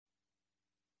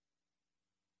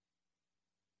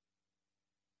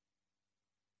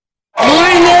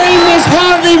is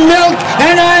Harvey Milk,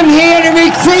 and I'm here to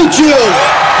recruit you.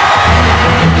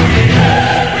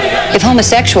 If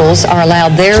homosexuals are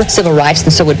allowed their civil rights,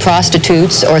 then so would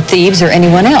prostitutes or thieves or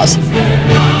anyone else.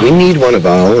 We need one of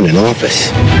our own in office.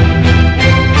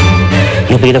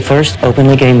 You'll be the first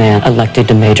openly gay man elected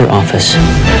to major office.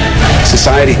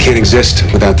 Society can't exist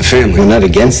without the family. We're not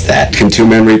against that. Can two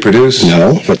men reproduce?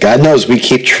 No, but God knows we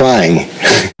keep trying.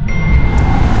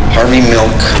 Harvey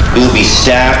Milk will be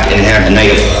stabbed and have a night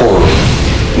of horror.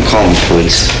 I'm calling the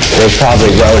police. They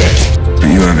probably wrote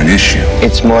it. You have an issue.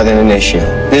 It's more than an issue.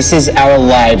 This is our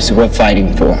lives we're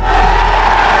fighting for.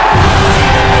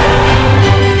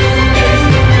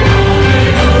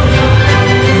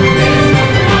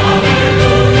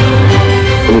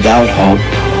 Without hope,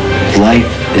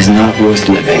 life is not worth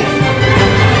living.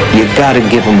 You've got to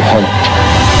give them hope.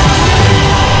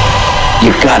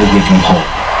 You've got to give them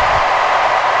hope.